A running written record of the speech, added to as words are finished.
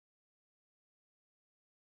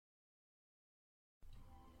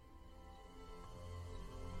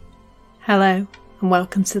Hello and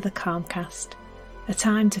welcome to the Calmcast, a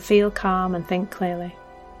time to feel calm and think clearly.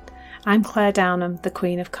 I'm Claire Downham, the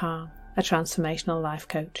Queen of Calm, a transformational life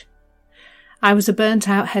coach. I was a burnt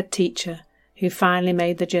out head teacher who finally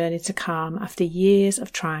made the journey to calm after years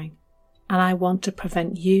of trying, and I want to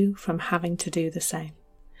prevent you from having to do the same.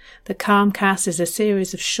 The Calmcast is a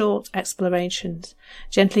series of short explorations,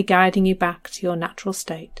 gently guiding you back to your natural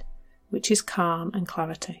state, which is calm and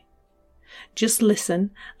clarity. Just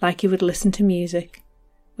listen like you would listen to music,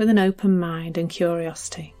 with an open mind and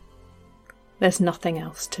curiosity. There's nothing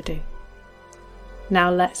else to do. Now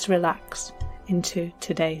let's relax into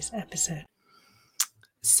today's episode.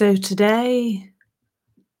 So today,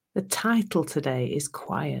 the title today is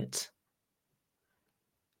Quiet.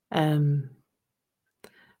 But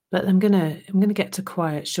I'm gonna get to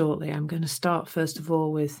quiet shortly. I'm going to start first of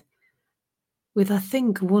all with I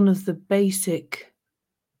think one of the basic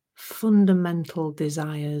fundamental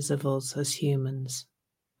desires of us as humans,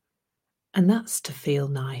 and that's to feel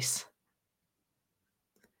nice.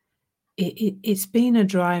 It's been a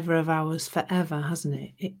driver of ours forever,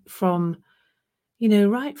 hasn't it?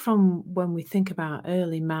 Right from when we think about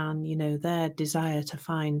early man, their desire to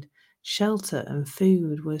find shelter and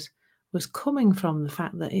food was coming from the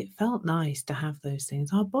fact that it felt nice to have those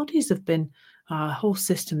things. Our whole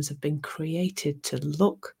systems have been created to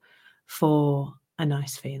look for a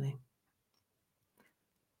nice feeling.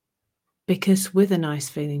 Because with a nice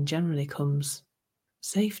feeling generally comes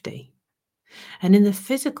safety. And in the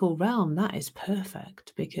physical realm, that is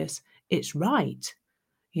perfect because it's right.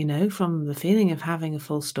 From the feeling of having a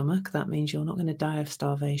full stomach, that means you're not going to die of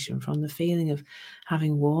starvation. From the feeling of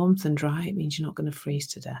having warmth and dry, it means you're not going to freeze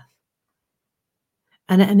to death.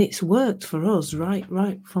 And it's worked for us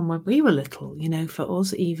right from when we were little, for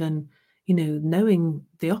us even, knowing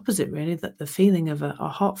the opposite really, that the feeling of a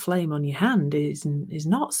hot flame on your hand is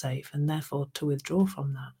not safe and therefore to withdraw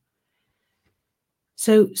from that.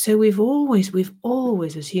 So we've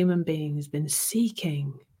always as human beings been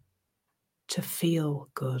seeking to feel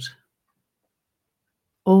good.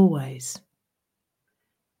 Always.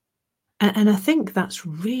 And I think that's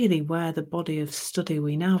really where the body of study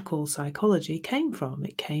we now call psychology came from.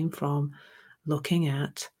 It came from looking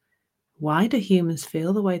at why do humans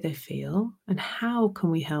feel the way they feel and how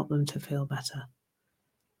can we help them to feel better?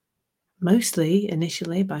 Mostly,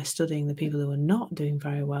 initially, by studying the people who are not doing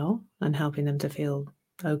very well and helping them to feel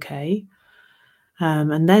okay.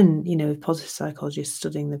 And then, with positive psychologists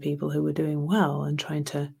studying the people who were doing well and trying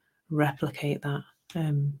to replicate that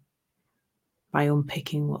by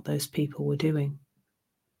unpicking what those people were doing.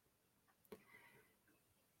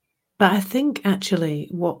 But I think actually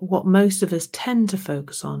what most of us tend to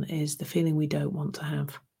focus on is the feeling we don't want to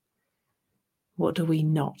have. What do we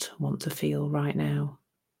not want to feel right now?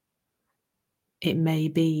 It may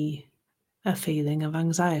be a feeling of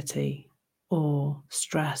anxiety or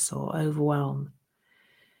stress or overwhelm.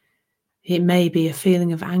 It may be a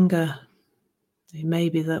feeling of anger. It may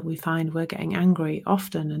be that we find we're getting angry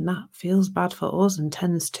often and that feels bad for us and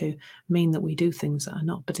tends to mean that we do things that are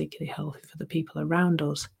not particularly healthy for the people around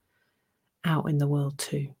us out in the world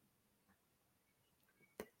too.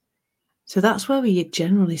 So that's where we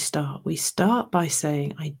generally start. We start by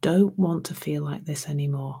saying, I don't want to feel like this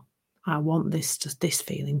anymore. I want this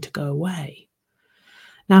feeling to go away.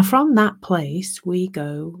 Now, from that place, we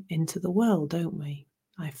go into the world, don't we?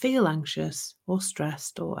 I feel anxious or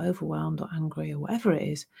stressed or overwhelmed or angry or whatever it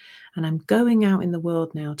is. And I'm going out in the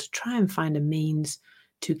world now to try and find a means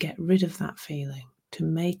to get rid of that feeling, to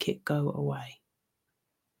make it go away.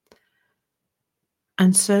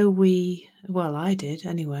 And so I did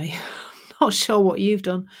anyway. Not sure what you've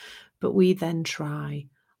done, but we then try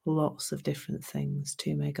lots of different things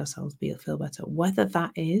to make ourselves feel better. Whether that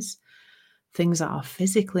is things that are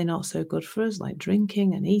physically not so good for us, like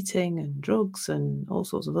drinking and eating and drugs and all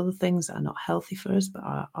sorts of other things that are not healthy for us, but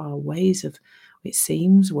are ways of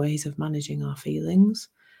managing our feelings,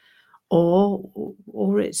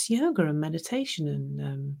 or it's yoga and meditation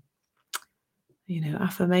and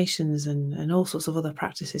affirmations and all sorts of other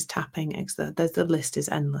practices, tapping, the list is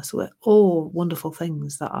endless. We're all wonderful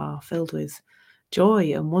things that are filled with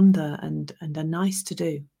joy and wonder and are nice to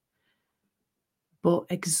do. But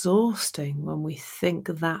exhausting when we think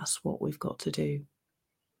that's what we've got to do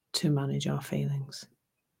to manage our feelings.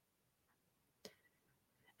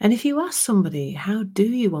 And if you ask somebody, how do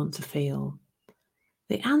you want to feel?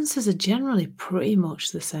 The answers are generally pretty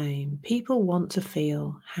much the same. People want to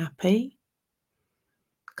feel happy,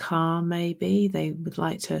 calm maybe. They would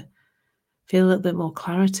like to feel a little bit more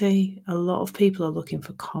clarity. A lot of people are looking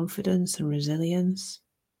for confidence and resilience.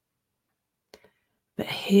 But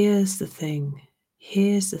here's the thing.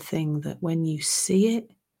 here's the thing, that when you see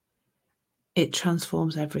it, it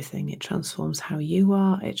transforms everything. It transforms how you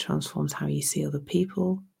are. It transforms how you see other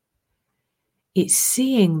people. It's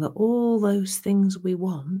seeing that all those things we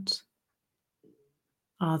want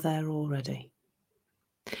are there already.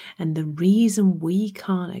 And the reason we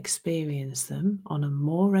can't experience them on a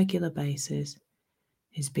more regular basis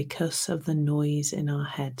is because of the noise in our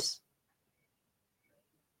heads.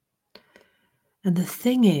 And the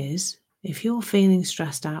thing is, if you're feeling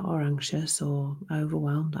stressed out or anxious or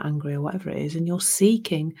overwhelmed, angry or whatever it is, and you're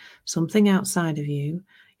seeking something outside of you,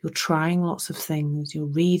 you're trying lots of things, you're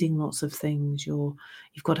reading lots of things, you've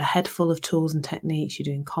got a head full of tools and techniques, you're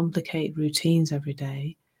doing complicated routines every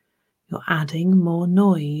day, you're adding more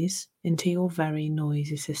noise into your very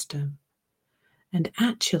noisy system. And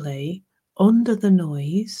actually, under the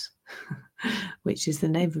noise, which is the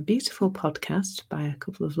name of a beautiful podcast by a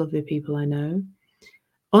couple of lovely people I know,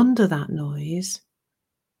 under that noise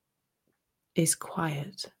is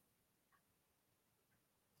quiet.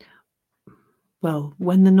 Well,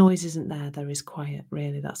 when the noise isn't there, there is quiet,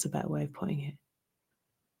 really. That's a better way of putting it.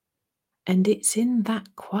 And it's in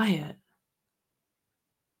that quiet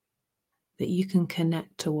that you can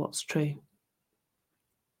connect to what's true.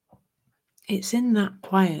 It's in that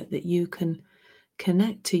quiet that you can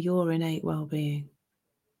connect to your innate well-being.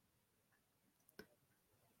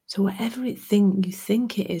 So whatever you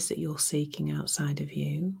think it is that you're seeking outside of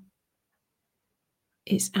you,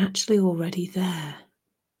 it's actually already there.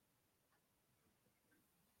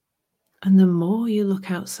 And the more you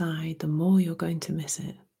look outside, the more you're going to miss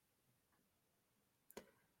it.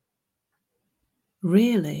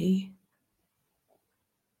 Really,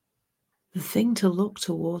 the thing to look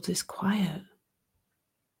towards is quiet.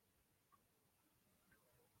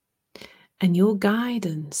 And your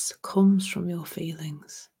guidance comes from your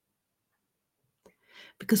feelings.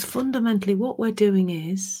 Because fundamentally what we're doing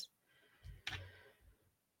is,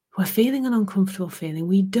 we're feeling an uncomfortable feeling.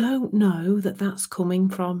 We don't know that that's coming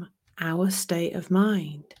from our state of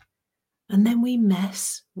mind. And then we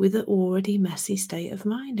mess with an already messy state of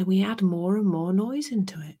mind and we add more and more noise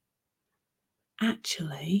into it.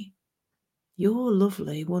 Actually, your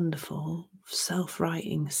lovely, wonderful,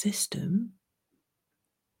 self-writing system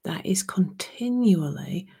that is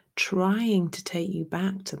continually trying to take you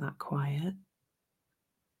back to that quiet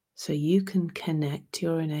so you can connect to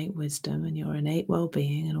your innate wisdom and your innate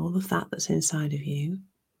well-being and all of that that's inside of you,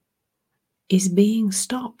 is being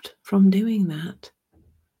stopped from doing that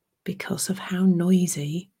because of how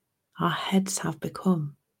noisy our heads have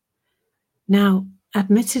become. Now,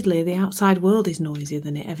 admittedly, the outside world is noisier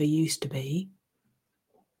than it ever used to be,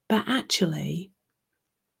 but actually,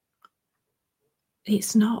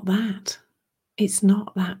 it's not that. It's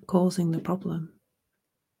not that causing the problem.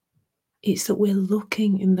 It's that we're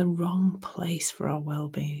looking in the wrong place for our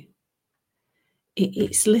well-being.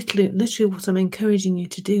 It's literally what I'm encouraging you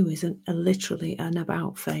to do is literally an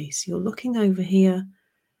about face. You're looking over here,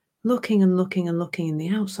 looking and looking and looking in the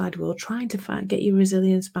outside world, trying to get your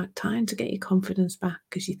resilience back, trying to get your confidence back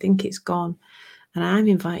because you think it's gone. And I'm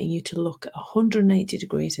inviting you to look at 180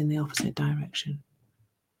 degrees in the opposite direction.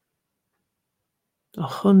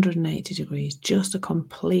 180 degrees, just a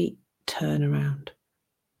complete turnaround.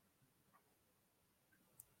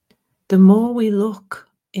 The more we look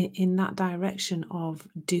in that direction of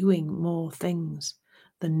doing more things,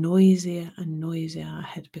 the noisier and noisier our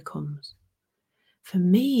head becomes. For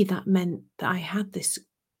me, that meant that I had this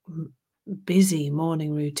busy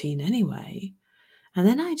morning routine anyway, and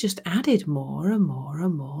then I just added more and more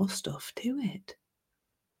and more stuff to it,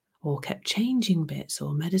 or kept changing bits,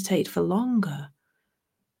 or meditate for longer,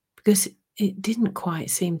 because it didn't quite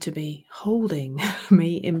seem to be holding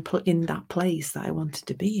me in that place that I wanted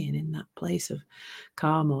to be in that place of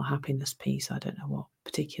calm or happiness, peace, I don't know what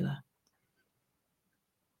particular.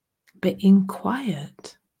 But in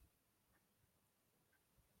quiet,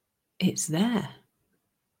 it's there.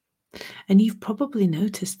 And you've probably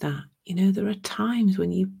noticed that, there are times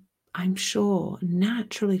when you, I'm sure,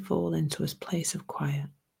 naturally fall into a place of quiet.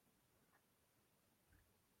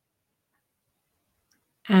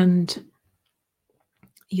 And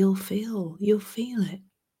you'll feel it.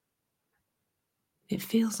 It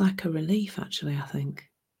feels like a relief, actually, I think.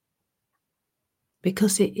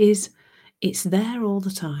 Because it's there all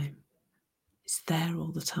the time. It's there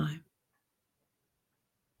all the time.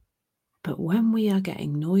 But when we are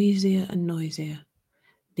getting noisier and noisier,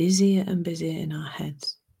 busier and busier in our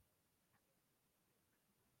heads,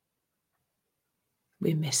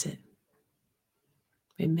 we miss it.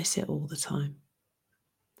 We miss it all the time.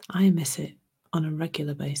 I miss it on a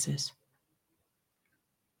regular basis.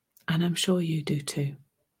 And I'm sure you do too.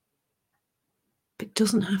 It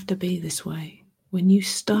doesn't have to be this way. When you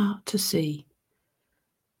start to see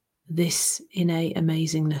this innate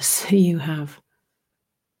amazingness that you have,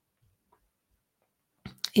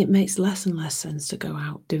 it makes less and less sense to go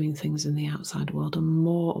out doing things in the outside world, and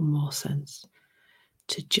more sense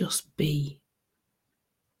to just be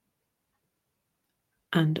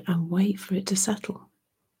and wait for it to settle,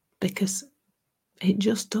 because it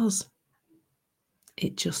just does.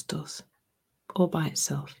 It just does. All by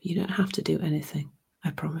itself. You don't have to do anything.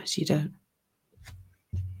 I promise you don't.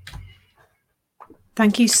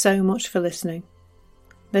 Thank you so much for listening.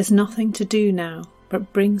 There's nothing to do now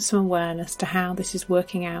but bring some awareness to how this is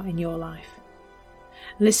working out in your life.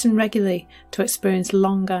 Listen regularly to experience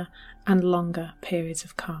longer and longer periods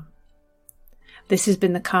of calm. This has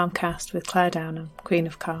been the Calmcast with Claire Downham, Queen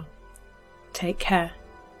of Calm. Take care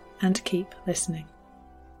and keep listening.